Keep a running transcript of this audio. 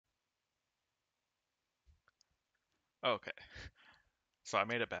Okay, so I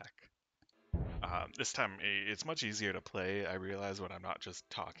made it back. This time it's much easier to play. I realize when I'm not just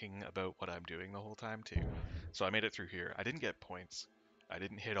talking about what I'm doing the whole time too. So I made it through here. I didn't get points. I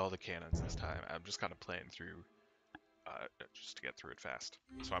didn't hit all the cannons this time. I'm just kind of playing through just to get through it fast.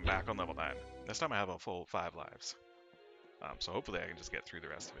 So I'm back on level 9. This time I have a full 5 lives. So hopefully I can just get through the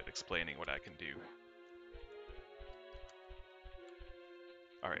rest of it, explaining what I can do.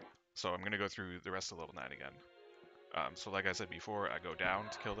 Alright, so I'm going to go through the rest of level 9 again. So like I said before, I go down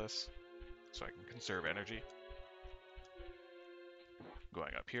to kill this, so I can conserve energy.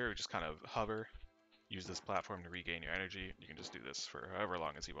 Going up here, just kind of hover, use this platform to regain your energy. You can just do this for however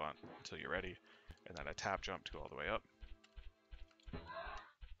long as you want until you're ready, and then a tap jump to go all the way up.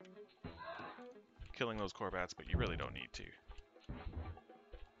 Killing those Corbats, but you really don't need to.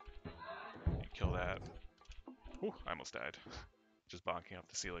 You kill that. Ooh, I almost died. Just bonking off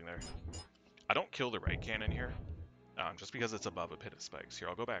the ceiling there. I don't kill the right cannon here, just because it's above a pit of spikes. Here,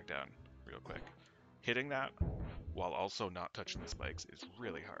 I'll go back down real quick. Hitting that while also not touching the spikes is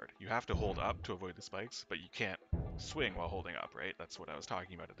really hard. You have to hold up to avoid the spikes, but you can't swing while holding up, right? That's what I was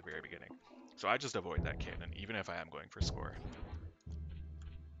talking about at the very beginning. So I just avoid that cannon, even if I am going for score.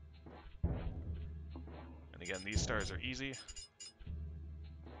 And again, these stars are easy.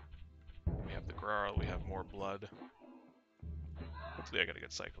 We have the Grarl, we have more blood. Hopefully I get a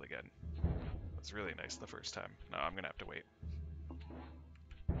good cycle again. It was really nice the first time. No, I'm gonna have to wait.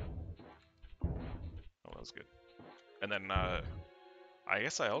 Oh, that was good. And then I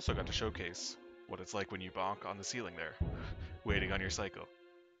guess I also got to showcase what it's like when you bonk on the ceiling there, waiting on your cycle.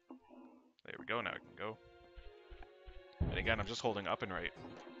 There we go, now I can go. And again, I'm just holding up and right,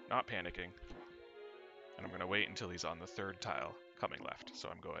 not panicking. And I'm going to wait until he's on the third tile coming left. So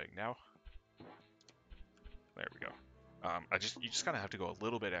I'm going now. There we go. You just kind of have to go a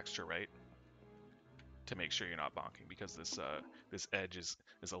little bit extra right to make sure you're not bonking, because this edge is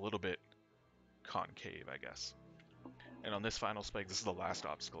a little bit concave, I guess. And on this final spike, this is the last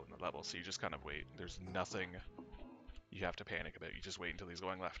obstacle in the level, so you just kind of wait. There's nothing you have to panic about. You just wait until he's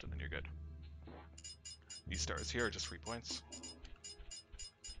going left, and then you're good. These stars here are just 3 points.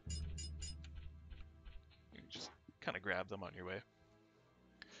 You just kind of grab them on your way.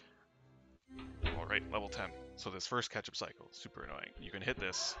 Alright, level 10. So this first catch-up cycle, super annoying. You can hit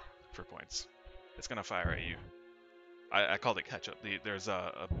this for points. It's going to fire at you. I called it catch-up. There's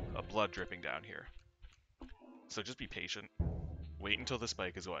a blood dripping down here. So just be patient. Wait until the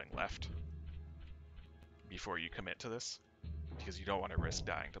spike is going left before you commit to this, because you don't want to risk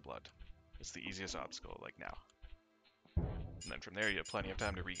dying to blood. It's the easiest obstacle, like now. And then from there, you have plenty of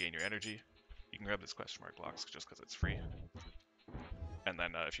time to regain your energy. You can grab this question mark blocks just because it's free. And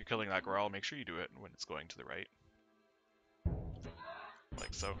then if you're killing that Growl, make sure you do it when it's going to the right.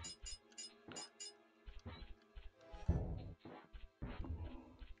 Like so.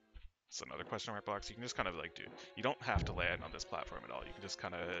 So another question mark blocks, you can just kind of like do, you don't have to land on this platform at all. You can just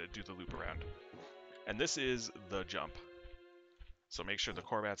kind of do the loop around. And this is the jump. So make sure the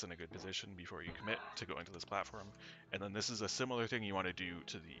Corbat's in a good position before you commit to going to this platform. And then this is a similar thing you want to do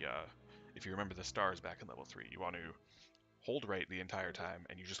to the, if you remember the stars back in level 3, you want to hold right the entire time,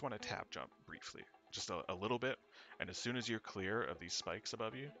 and you just want to tap jump briefly, just a little bit. And as soon as you're clear of these spikes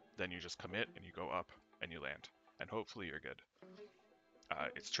above you, then you just commit and you go up and you land. And hopefully you're good.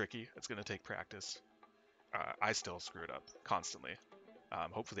 It's tricky. It's going to take practice. I still screw it up constantly.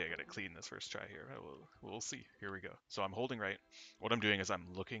 Hopefully I get it clean this first try here. We'll see. Here we go. So I'm holding right. What I'm doing is I'm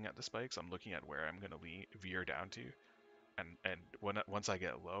looking at the spikes. I'm looking at where I'm going to veer down to. And once I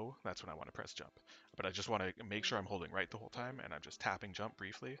get low, that's when I want to press jump. But I just want to make sure I'm holding right the whole time, and I'm just tapping jump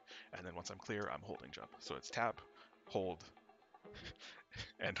briefly. And then once I'm clear, I'm holding jump. So it's tap, hold,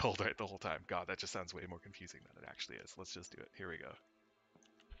 and hold right the whole time. God, that just sounds way more confusing than it actually is. Let's just do it. Here we go.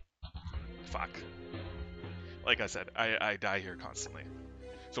 Fuck. Like I said, I die here constantly.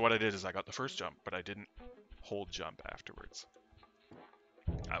 So what I did is I got the first jump, but I didn't hold jump afterwards.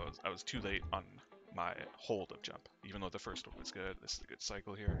 I was too late on my hold of jump, even though the first one was good. This is a good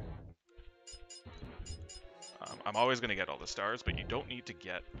cycle here. I'm always going to get all the stars, but you don't need to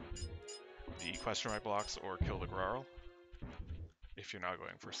get the question mark blocks or kill the Grarl if you're not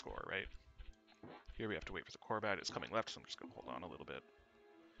going for score, right? Here we have to wait for the Corbat. It's coming left, so I'm just going to hold on a little bit.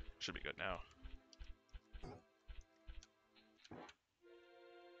 Should be good now.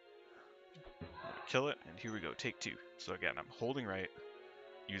 Kill it, and here we go, take 2. So again, I'm holding right,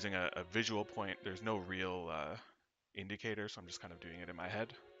 using a visual point. There's no real indicator, so I'm just kind of doing it in my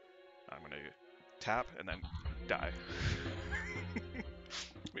head. I'm going to tap and then die.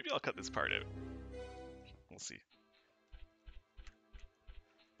 Maybe I'll cut this part out. We'll see.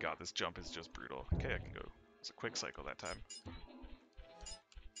 God, this jump is just brutal. Okay, I can go It's a quick cycle that time.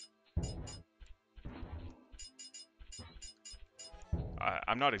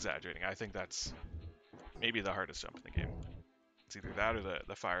 I'm not exaggerating. I think that's maybe the hardest jump in the game. It's either that or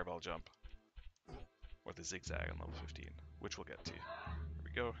the fireball jump, or the zigzag on level 15, which we'll get to. Here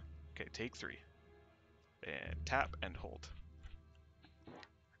we go. Okay, take 3. And tap and hold.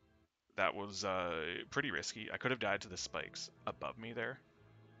 That was pretty risky. I could have died to the spikes above me there.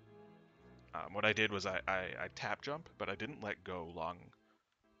 What I did was I tap jump, but I didn't let go long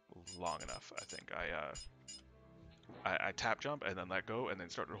enough. I think I tap jump and then let go and then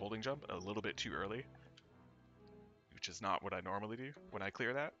started holding jump a little bit too early, which is not what I normally do when I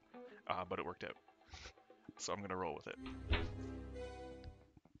clear that, but it worked out. So I'm gonna roll with it.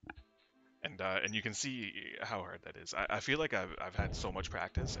 And you can see how hard that is. I feel like I've had so much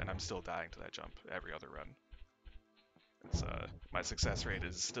practice and I'm still dying to that jump every other run. It's, my success rate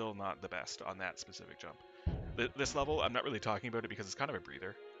is still not the best on that specific jump. This level, I'm not really talking about it because it's kind of a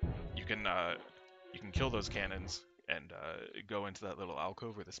breather. You can kill those cannons and go into that little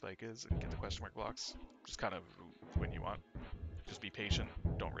alcove where the spike is and get the question mark blocks. Just kind of when you want. Just be patient.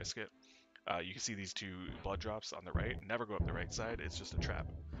 Don't risk it. You can see these 2 blood drops on the right. Never go up the right side. It's just a trap.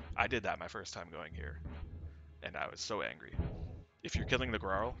 I did that my first time going here, and I was so angry. If you're killing the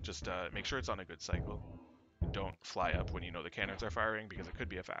Grarl, just make sure it's on a good cycle. Don't fly up when you know the cannons are firing because it could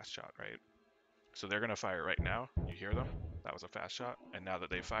be a fast shot, right? So they're going to fire right now. You hear them? That was a fast shot. And now that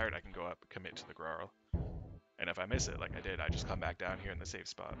they've fired, I can go up, commit to the Grarl. And if I miss it, like I did, I just come back down here in the safe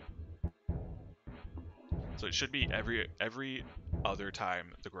spot. So it should be every other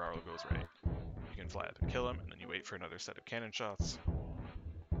time the Grarl goes right. You can fly up and kill him, and then you wait for another set of cannon shots.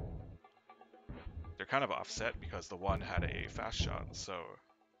 They're kind of offset because the one had a fast shot, so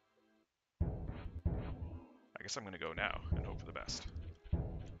I guess I'm going to go now and hope for the best.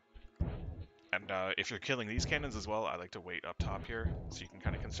 And if you're killing these cannons as well, I like to wait up top here so you can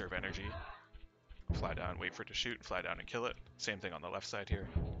kind of conserve energy. Fly down, wait for it to shoot, fly down and kill it. Same thing on the left side here.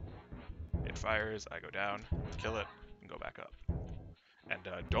 It fires, I go down, kill it, and go back up. And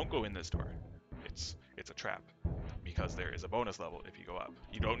don't go in this door. It's a trap because there is a bonus level if you go up.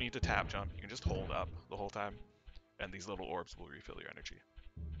 You don't need to tap jump, you can just hold up the whole time, and these little orbs will refill your energy.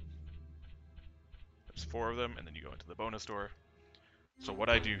 There's 4 of them, and then you go into the bonus door. So what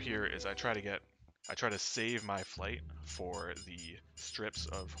I do here is I try to save my flight for the strips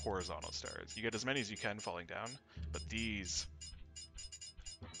of horizontal stars. You get as many as you can falling down, but these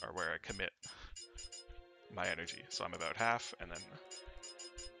are where I commit my energy. So I'm about half, and then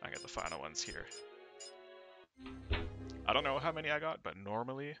I get the final ones here. I don't know how many I got, but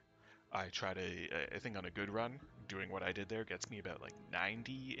normally I try to, I think on a good run, doing what I did there gets me about like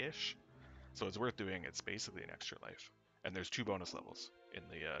 90-ish. So it's worth doing. It's basically an extra life. And there's 2 bonus levels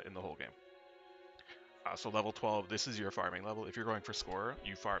in the whole game. So level 12, this is your farming level. If you're going for score,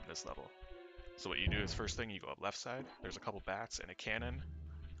 you farm this level. So what you do is first thing, you go up left side. There's a couple bats and a cannon.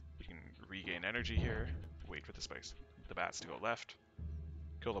 You can regain energy here. Wait for the bats to go left.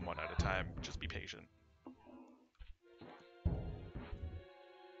 Kill them one at a time. Just be patient.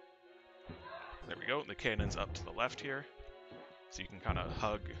 There we go. The cannon's up to the left here. So you can kind of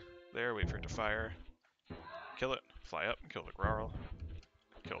hug there, wait for it to fire. Kill it, fly up, kill the Grarl.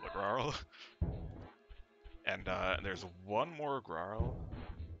 Kill the Grarl. And there's one more Grarl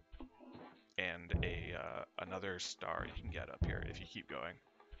and another star you can get up here if you keep going.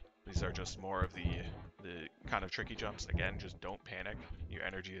 These are just more of the kind of tricky jumps. Again, just don't panic. Your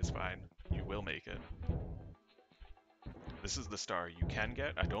energy is fine. You will make it. This is the star you can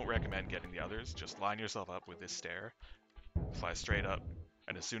get. I don't recommend getting the others. Just line yourself up with this stair. Fly straight up.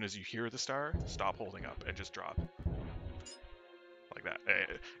 And as soon as you hear the star, stop holding up and just drop. Like that.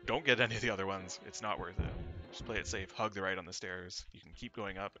 Don't get any of the other ones. It's not worth it. Just play it safe. Hug the right on the stairs. You can keep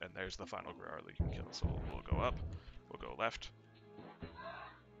going up, and there's the final Grarl you can kill. So we'll go up. We'll go left.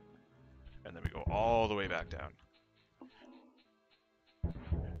 And then we go all the way back down.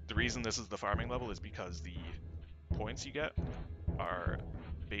 The reason this is the farming level is because the points you get are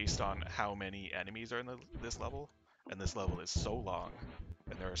based on how many enemies are in this level. And this level is so long,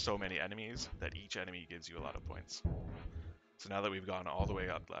 and there are so many enemies, that each enemy gives you a lot of points. So now that we've gone all the way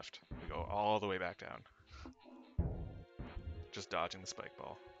up left, we go all the way back down. Just dodging the spike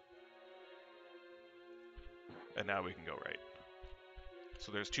ball. And now we can go right.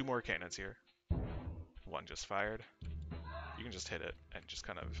 So there's 2 more cannons here. One just fired. You can just hit it and just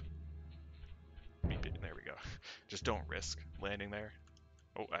kind of beep it. There we go. Just don't risk landing there.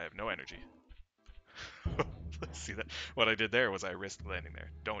 Oh, I have no energy. Let's see that. What I did there was I risked landing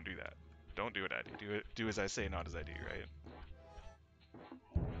there. Don't do that. Don't do what I do. Do as I say, not as I do, right?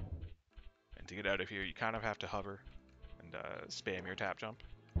 And to get out of here, you kind of have to hover and spam your tap jump.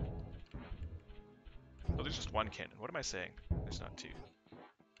 Oh, there's just one cannon. What am I saying? There's not two.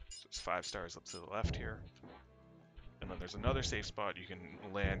 So there's 5 stars up to the left here. And then there's another safe spot you can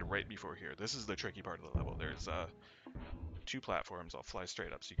land right before here. This is the tricky part of the level. There's 2 platforms. I'll fly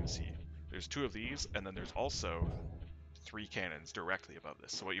straight up so you can see. There's 2 of these, and then there's also 3 cannons directly above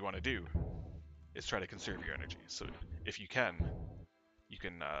this. So what you want to do is try to conserve your energy. So if you can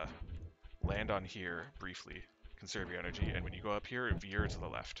land on here briefly, conserve your energy, and when you go up here, veer to the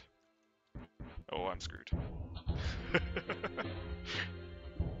left. Oh, I'm screwed.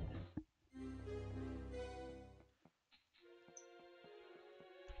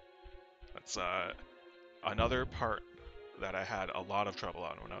 That's another part that I had a lot of trouble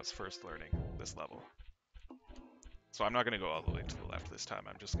on when I was first learning this level. So I'm not going to go all the way to the left this time.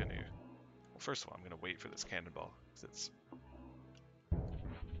 I'm just going to... Well, first of all, I'm going to wait for this cannonball, because it's...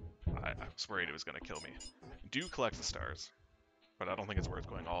 I was worried it was going to kill me. Do collect the stars, but I don't think it's worth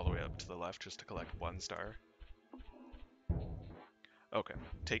going all the way up to the left just to collect 1 star. Okay,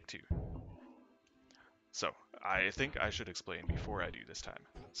 take 2. So, I think I should explain before I do this time.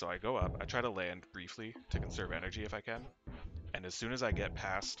 So I go up, I try to land briefly to conserve energy if I can, and as soon as I get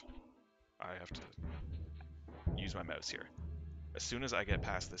past... I have to use my mouse here. As soon as I get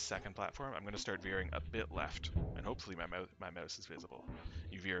past this second platform, I'm going to start veering a bit left, and hopefully my mouse is visible.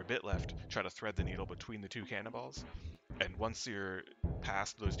 You veer a bit left, try to thread the needle between the 2 cannonballs, and once you're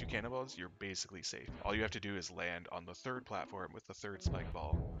past those 2 cannonballs, you're basically safe. All you have to do is land on the 3rd platform with the 3rd spike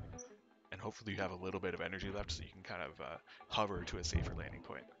ball, and hopefully you have a little bit of energy left so you can kind of hover to a safer landing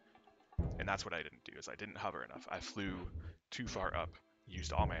point. And that's what I didn't do, is I didn't hover enough. I flew too far up,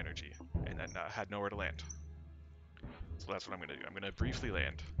 used all my energy, and then had nowhere to land. So that's what I'm going to do. I'm going to briefly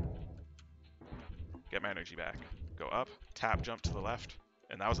land, get my energy back, go up, tap jump to the left,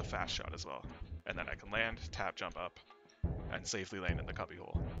 and that was a fast shot as well. And then I can land, tap jump up, and safely land in the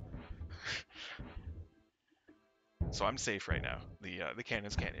cubbyhole. So I'm safe right now. The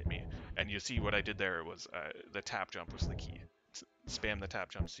cannons can't hit me. And you see what I did there was the tap jump was the key. Spam the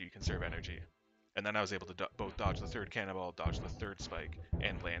tap jump so you conserve energy. And then I was able to both dodge the 3rd cannonball, dodge the 3rd spike,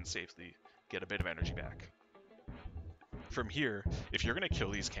 and land safely, get a bit of energy back. From here, if you're going to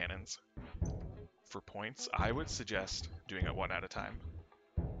kill these cannons for points, I would suggest doing it 1 at a time.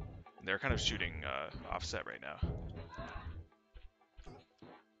 They're kind of shooting offset right now,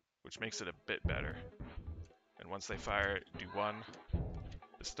 which makes it a bit better. And once they fire, do 1.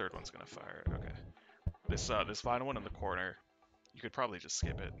 This 3rd one's going to fire. Okay. This final one in the corner, you could probably just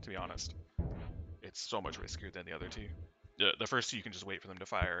skip it, to be honest. It's so much riskier than the other 2. The first 2 you can just wait for them to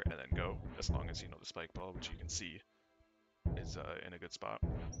fire and then go, as long as you know the spike ball, which you can see is in a good spot.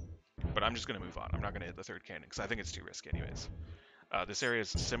 But I'm just going to move on. I'm not going to hit the 3rd cannon because I think it's too risky anyways. This area is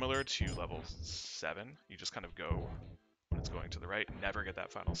similar to level 7. You just kind of go when it's going to the right. Never get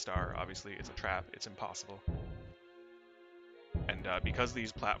that final star. Obviously, it's a trap. It's impossible. And because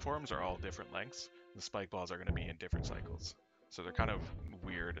these platforms are all different lengths, the spike balls are going to be in different cycles. So they're kind of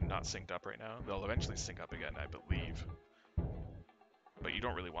weird and not synced up right now. They'll eventually sync up again, I believe. But you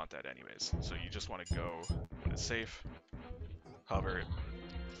don't really want that anyways. So you just want to go when it's safe. Hover.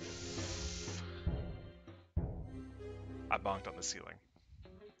 I bonked on the ceiling.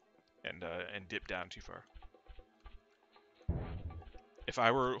 And dipped down too far. If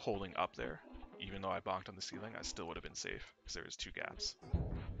I were holding up there, even though I bonked on the ceiling, I still would have been safe because there was 2 gaps.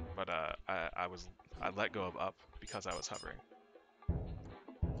 But I let go of up because I was hovering.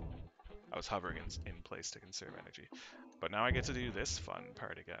 I was hovering in place to conserve energy. But now I get to do this fun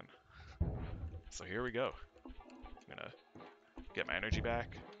part again. So here we go. I'm gonna get my energy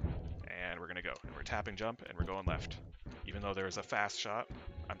back, and we're gonna go. And we're tapping jump, and we're going left. Even though there is a fast shot,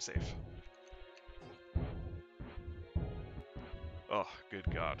 I'm safe. Oh, good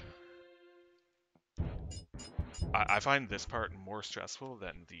God. I find this part more stressful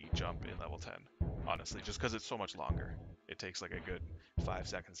than the jump in level 10, honestly, just because it's so much longer. It takes like a good 5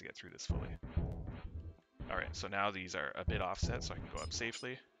 seconds to get through this fully. Alright, so now these are a bit offset, so I can go up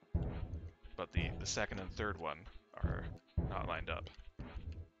safely. But the 2nd and 3rd one are not lined up.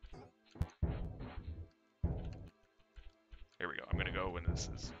 Here we go. I'm going to go when this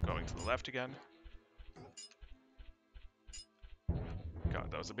is going to the left again. God,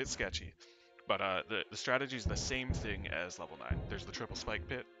 that was a bit sketchy. But the strategy is the same thing as level 9. There's the triple spike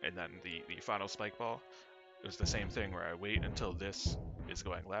pit, and then the final spike ball. It was the same thing where I wait until this is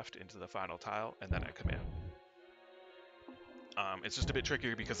going left into the final tile, and then I come in. It's just a bit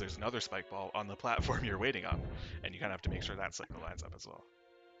trickier because there's another spike ball on the platform you're waiting on, and you kind of have to make sure that cycle lines up as well.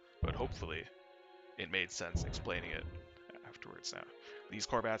 But hopefully, it made sense explaining it afterwards now. These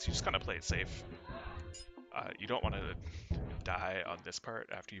Corbats, you just kind of play it safe. You don't want to die on this part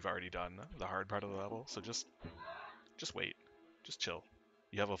after you've already done the hard part of the level, so just wait. Just chill.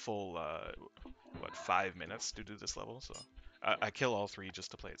 You have a full, 5 minutes to do this level, so I kill all 3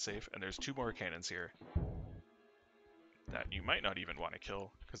 just to play it safe, and there's 2 more cannons here that you might not even want to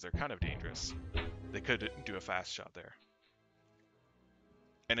kill, because they're kind of dangerous. They could do a fast shot there.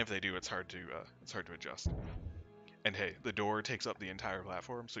 And if they do, it's hard to adjust. And hey, the door takes up the entire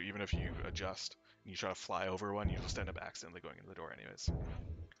platform, so even if you adjust and you try to fly over one, you just end up accidentally going into the door anyways.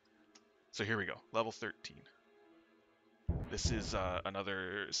 So here we go, level 13. This is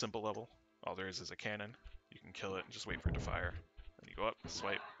another simple level. All there is a cannon. You can kill it and just wait for it to fire. Then you go up,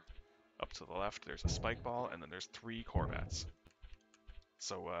 swipe. Up to the left, there's a spike ball, and then there's 3 Corbats.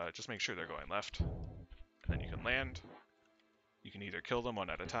 So just make sure they're going left. And then you can land. You can either kill them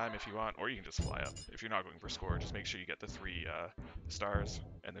one at a time if you want, or you can just fly up. If you're not going for score, just make sure you get the 3 stars,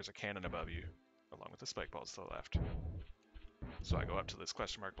 and there's a cannon above you, along with the spike balls to the left. So I go up to this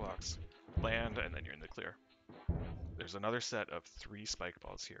question mark blocks, land, and then you're in the clear. There's another set of 3 spike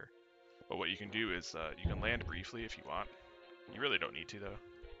balls here. But what you can do is you can land briefly if you want. You really don't need to, though.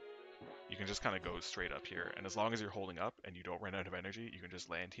 You can just kind of go straight up here, and as long as you're holding up and you don't run out of energy, you can just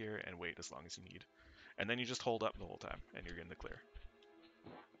land here and wait as long as you need. And then you just hold up the whole time, and you're in the clear.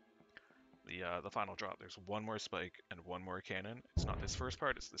 The final drop, there's 1 more spike and 1 more cannon. It's not this first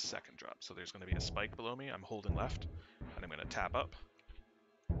part, it's the second drop. So there's going to be a spike below me, I'm holding left, and I'm going to tap up.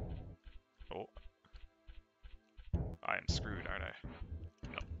 Oh. I am screwed, aren't I?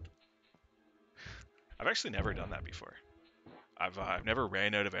 No. I've actually never done that before. I've never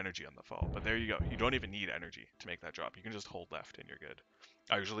ran out of energy on the fall, but there you go. You don't even need energy to make that drop. You can just hold left and you're good.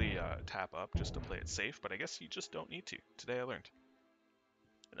 I usually tap up just to play it safe, but I guess you just don't need to. Today I learned.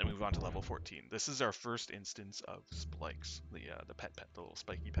 And then move on to level 14. This is our first instance of spikes, the pet, the little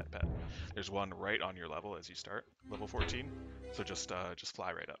spiky pet. There's one right on your level as you start level 14, so just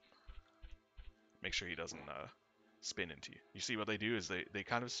fly right up. Make sure he doesn't spin into you. You see what they do is they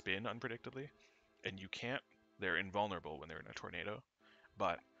kind of spin unpredictably, and you can't. They're invulnerable when they're in a tornado,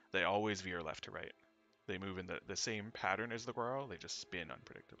 but they always veer left to right. They move in the same pattern as the Guaro, they just spin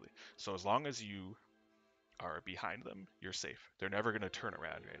unpredictably. So as long as you are behind them, you're safe. They're never going to turn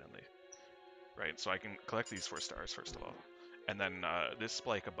around randomly, right? So I can collect these 4 stars first of all, and then this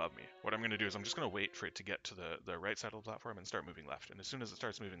spike above me. What I'm going to do is I'm just going to wait for it to get to the right side of the platform and start moving left. And as soon as it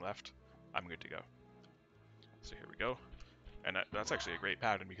starts moving left, I'm good to go. So here we go. And that's actually a great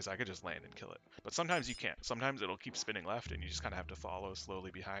pattern because I could just land and kill it. But sometimes you can't. Sometimes it'll keep spinning left and you just kind of have to follow slowly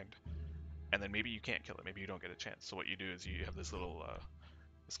behind. And then maybe you can't kill it. Maybe you don't get a chance. So what you do is you have this little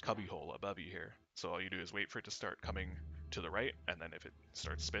this cubby hole above you here. So all you do is wait for it to start coming to the right. And then if it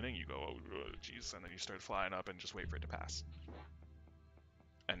starts spinning, you go, oh, geez. And then you start flying up and just wait for it to pass.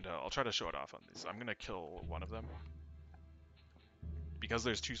 And I'll try to show it off on these. I'm going to kill one of them. Because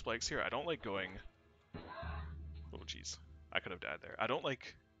there's 2 spikes here, I don't like going... Oh, geez. I could have died there. I don't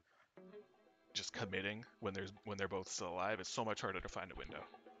like just committing when they're both still alive. It's so much harder to find a window.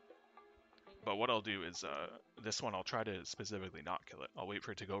 But what I'll do is this one I'll try to specifically not kill it. I'll wait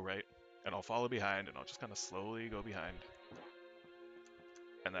for it to go right, and I'll follow behind, and I'll just kind of slowly go behind.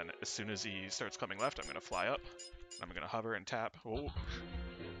 And then as soon as he starts coming left, I'm going to fly up. I'm going to hover and tap. Oh,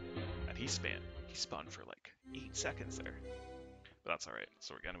 and he spun for like 8 seconds there. But that's all right.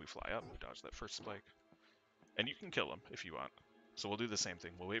 So again, we fly up, dodge that first spike. And you can kill him if you want. So we'll do the same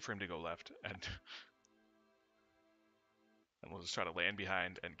thing. We'll wait for him to go left, and we'll just try to land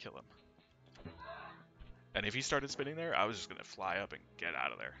behind and kill him. And if he started spinning there, I was just gonna fly up and get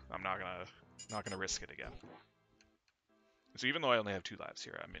out of there. I'm not gonna risk it again. So even though I only have 2 lives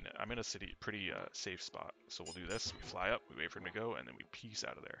here, I'm in a pretty safe spot. So we'll do this. We fly up, we wait for him to go, and then we peace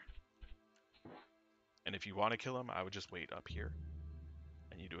out of there. And if you want to kill him, I would just wait up here.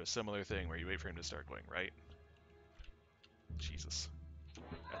 And you do a similar thing where you wait for him to start going right. Jesus.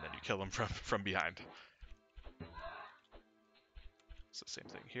 And then you kill him from behind. So same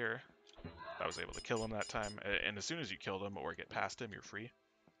thing here. I was able to kill him that time. And as soon as you kill him or get past him, you're free.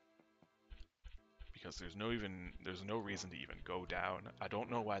 Because there's no reason to even go down. I don't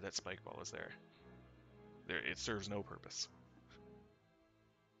know why that spike ball is there. It serves no purpose.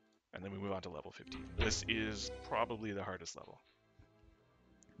 And then we move on to level 15. This is probably the hardest level.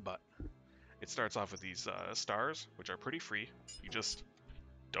 But it starts off with these stars, which are pretty free. You just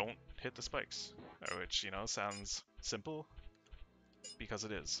don't hit the spikes, which, sounds simple, because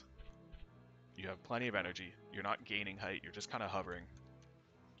it is. You have plenty of energy, you're not gaining height, you're just kind of hovering.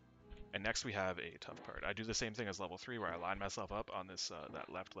 And next we have a tough part. I do the same thing as level 3, where I line myself up on this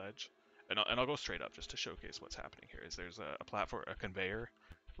that left ledge, and I'll go straight up just to showcase what's happening here. Is there's a platform, a conveyor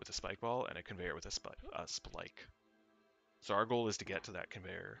with a spike ball, and a conveyor with a spike. So our goal is to get to that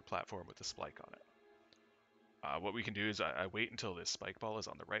conveyor platform with the spike on it. What we can do is I wait until this spike ball is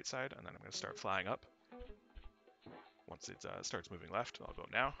on the right side, and then I'm going to start flying up. Once it starts moving left, I'll go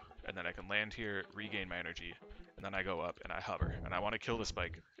now, and then I can land here, regain my energy, and then I go up and I hover. And I want to kill the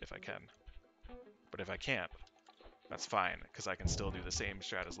spike if I can. But if I can't, that's fine, because I can still do the same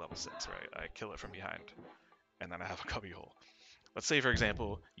strat as level 6, right? I kill it from behind, and then I have a cubby hole. Let's say, for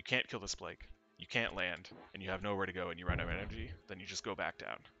example, you can't kill the spike, you can't land, and you have nowhere to go and you run out of energy, then you just go back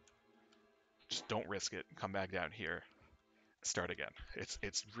down. Just don't risk it, come back down here, start again.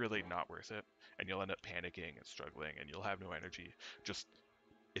 It's really not worth it, and you'll end up panicking and struggling, and you'll have no energy. Just,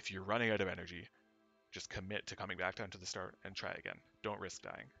 if you're running out of energy, just commit to coming back down to the start and try again. Don't risk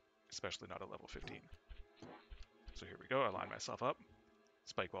dying, especially not at level 15. So here we go, I line myself up.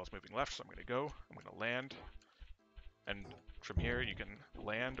 Spike wall's moving left, so I'm going to go. I'm going to land. And from here, you can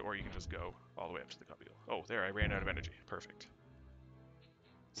land, or you can just go all the way up to the cubby hole. Oh, there, I ran out of energy. Perfect.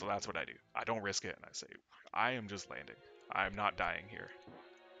 So that's what I do. I don't risk it, and I say, I am just landing. I'm not dying here.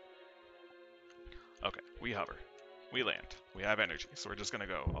 Okay, we hover. We land. We have energy, so we're just going to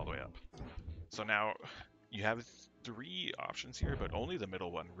go all the way up. So now, you have 3 options here, but only the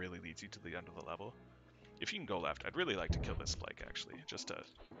middle one really leads you to the end of the level. If you can go left, I'd really like to kill this spike, actually, just to...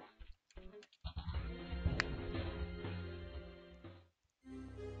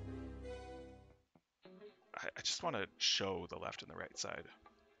 I just want to show the left and the right side.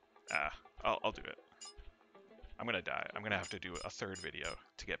 I'll do it. I'm gonna die. I'm gonna have to do a 3rd video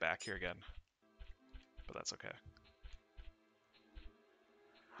to get back here again, but that's okay.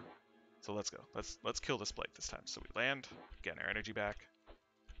 So let's go. Let's kill this spike this time. So we land, get our energy back.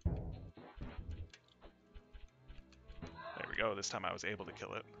 There we go. This time I was able to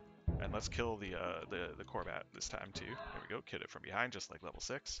kill it, and let's kill the Corbat this time too. There we go. Kill it from behind, just like level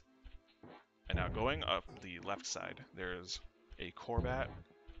 6. And now going up the left side, there's a Corbat,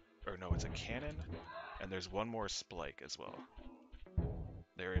 or no, it's a cannon, and there's one more spike as well.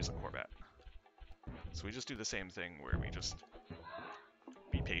 There is a Corbat. So we just do the same thing where we just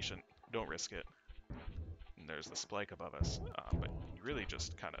be patient, don't risk it. And there's the spike above us, but you really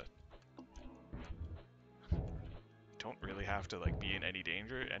just kind of don't really have to like be in any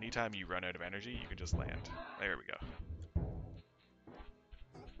danger. Anytime you run out of energy, you can just land. There we go.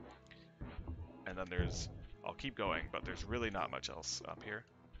 And then there's, I'll keep going, but there's really not much else up here.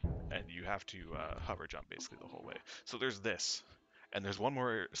 And you have to hover jump basically the whole way. So there's this, and there's one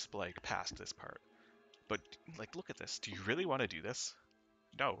more spike past this part. But like, look at this. Do you really want to do this?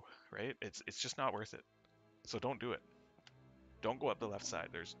 No, right? It's just not worth it. So don't do it. Don't go up the left side.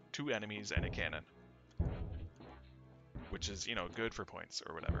 There's 2 enemies and a cannon, which is, you know, good for points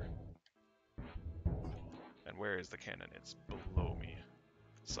or whatever. And where is the cannon? It's below me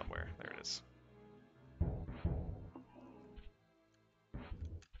somewhere. There it is.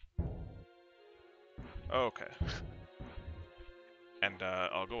 Okay. And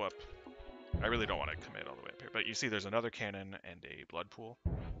I'll go up. I really don't want to commit all the way up here, but you see there's another cannon and a blood pool,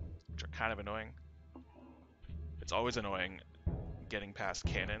 which are kind of annoying. It's always annoying getting past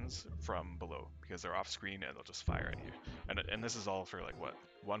cannons from below because they're off screen and they'll just fire at you. And this is all for like what,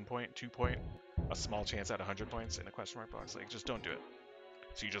 1 point, 2 point, a small chance at 100 points in a question mark box. Like, just don't do it.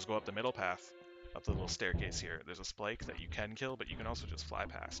 So you just go up the middle path, up the little staircase here. There's a spike that you can kill, but you can also just fly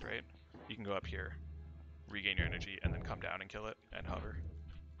past, right? You can go up here, regain your energy, and then come down and kill it and hover.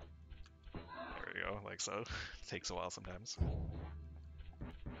 There we go, like so. It takes a while sometimes.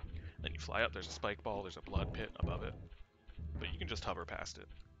 Then you fly up, there's a spike ball, there's a blood pit above it, but you can just hover past it.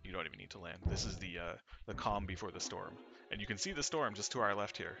 You don't even need to land. This is the calm before the storm. And you can see the storm just to our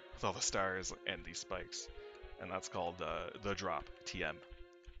left here, with all the stars and these spikes. And that's called the drop, TM.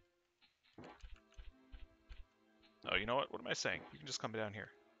 Oh, you know what? What am I saying? You can just come down here.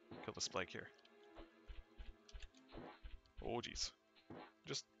 Kill the spike here. Oh, jeez.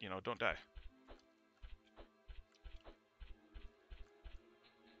 Just, you know, don't die.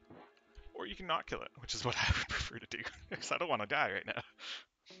 Or you can not kill it, which is what I would prefer to do, because I don't want to die right now.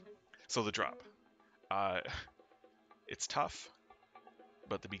 So the drop. It's tough,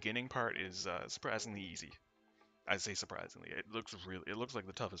 but the beginning part is surprisingly easy. I say surprisingly. It looks like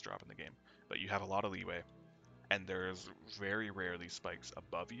the toughest drop in the game, but you have a lot of leeway, and there's very rarely spikes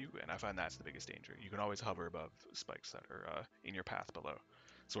above you, and I find that's the biggest danger. You can always hover above spikes that are in your path below.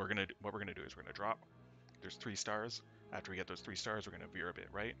 So what we're gonna do is we're gonna drop. There's 3 stars. After we get those 3 stars, we're gonna veer a bit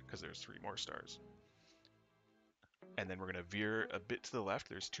right because there's 3 more stars. And then we're gonna veer a bit to the left.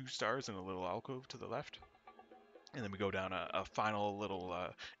 There's 2 stars in a little alcove to the left. and then we go down a final little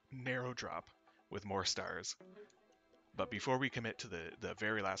narrow drop with more stars. But before we commit to the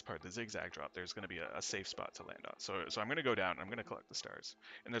very last part, the zigzag drop, there's going to be a safe spot to land on. So I'm going to go down, I'm going to collect the stars.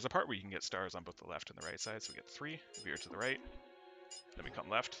 And there's a part where you can get stars on both the left and the right side. So we get 3, veer to the right, then we come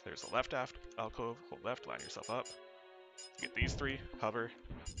left, there's the left aft alcove, hold left, line yourself up. Get these 3, hover,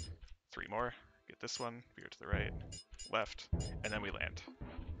 3 more, get this one, veer to the right, left, and then we land.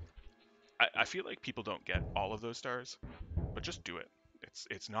 I feel like people don't get all of those stars, but just do it.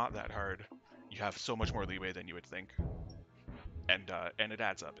 It's not that hard. You have so much more leeway than you would think, and it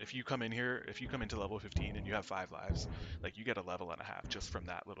adds up. If you come in here, if you come into level 15 and you have 5 lives, like you get a level and a half just from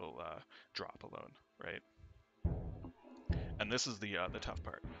that little drop alone, right? And this is the tough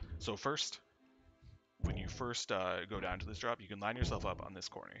part. So first, when you first go down to this drop, you can line yourself up on this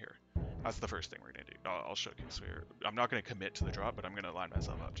corner here. That's the first thing we're gonna do. I'll showcase here. I'm not gonna commit to the drop, but I'm gonna line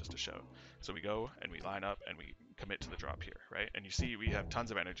myself up just to show. So we go and we line up and we commit to the drop here, right? And you see we have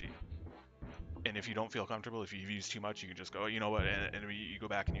tons of energy. And if you don't feel comfortable, if you've used too much, you can just go, you know what, and you go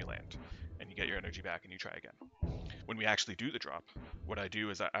back and you land, and you get your energy back and you try again. When we actually do the drop, what I do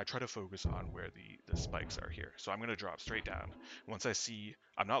is I try to focus on where the spikes are here. So I'm going to drop straight down. Once I see,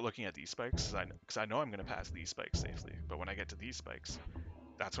 I'm not looking at these spikes because I know I'm going to pass these spikes safely. But when I get to these spikes,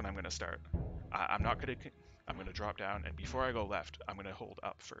 that's when I'm going to start. I'm not going to, I'm going to drop down, and before I go left, I'm going to hold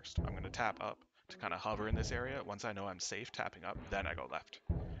up first. I'm going to tap up to kind of hover in this area. Once I know I'm safe tapping up, then I go left.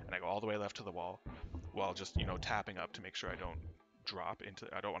 And I go all the way left to the wall while just, tapping up to make sure I don't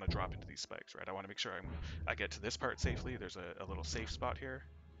I don't want to drop into these spikes, right? I want to make sure I get to this part safely. There's a little safe spot here.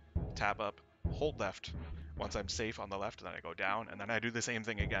 Tap up, hold left. Once I'm safe on the left, then I go down, and then I do the same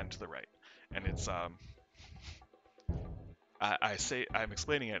thing again to the right. And it's I say I'm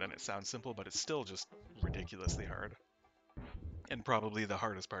explaining it and it sounds simple, but it's still just ridiculously hard, and probably the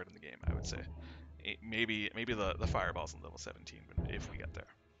hardest part in the game, I would say. Maybe the fireballs in level 17 if we get there.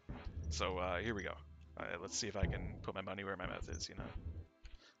 So here we go. Let's see if I can put my money where my mouth is,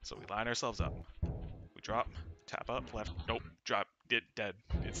 So we line ourselves up. We drop, tap up, left. Nope, drop, dead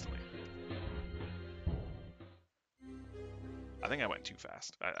instantly. I think I went too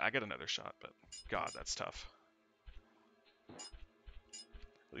fast. I get another shot, but God, that's tough.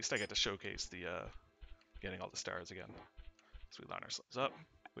 At least I get to showcase the getting all the stars again. So we line ourselves up,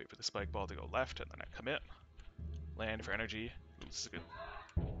 wait for the spike ball to go left, and then I commit, land for energy. Ooh, this is a good.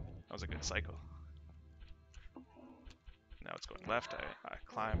 That was a good cycle. Now it's going left. I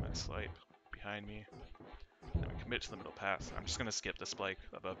climb, I swipe behind me. Then we commit to the middle path. I'm just gonna skip the spike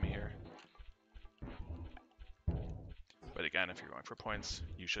above me here. But again, if you're going for points,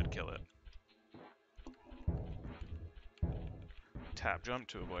 you should kill it. Tap jump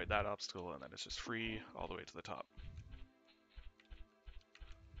to avoid that obstacle, and then it's just free all the way to the top.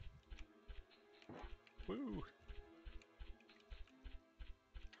 Woo!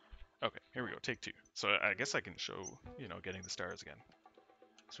 Okay, here we go, take 2. So I guess I can show, getting the stars again.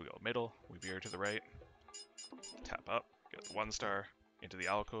 So we go middle, we veer to the right, tap up, get the 1 star, into the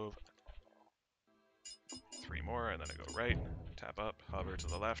alcove, 3 more, and then I go right, tap up, hover to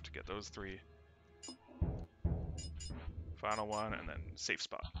the left, get those 3. Final one, and then safe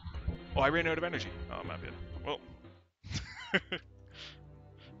spot. Oh, I ran out of energy. Oh, my bad. Well,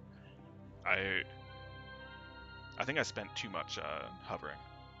 I think I spent too much hovering.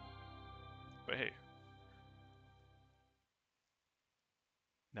 But hey,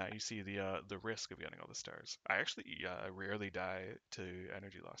 now you see the risk of getting all the stars. I actually rarely die to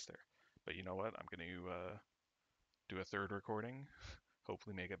energy loss there. But you know what? I'm going to do a third recording.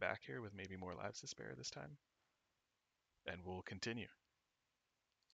 Hopefully make it back here with maybe more lives to spare this time. And we'll continue.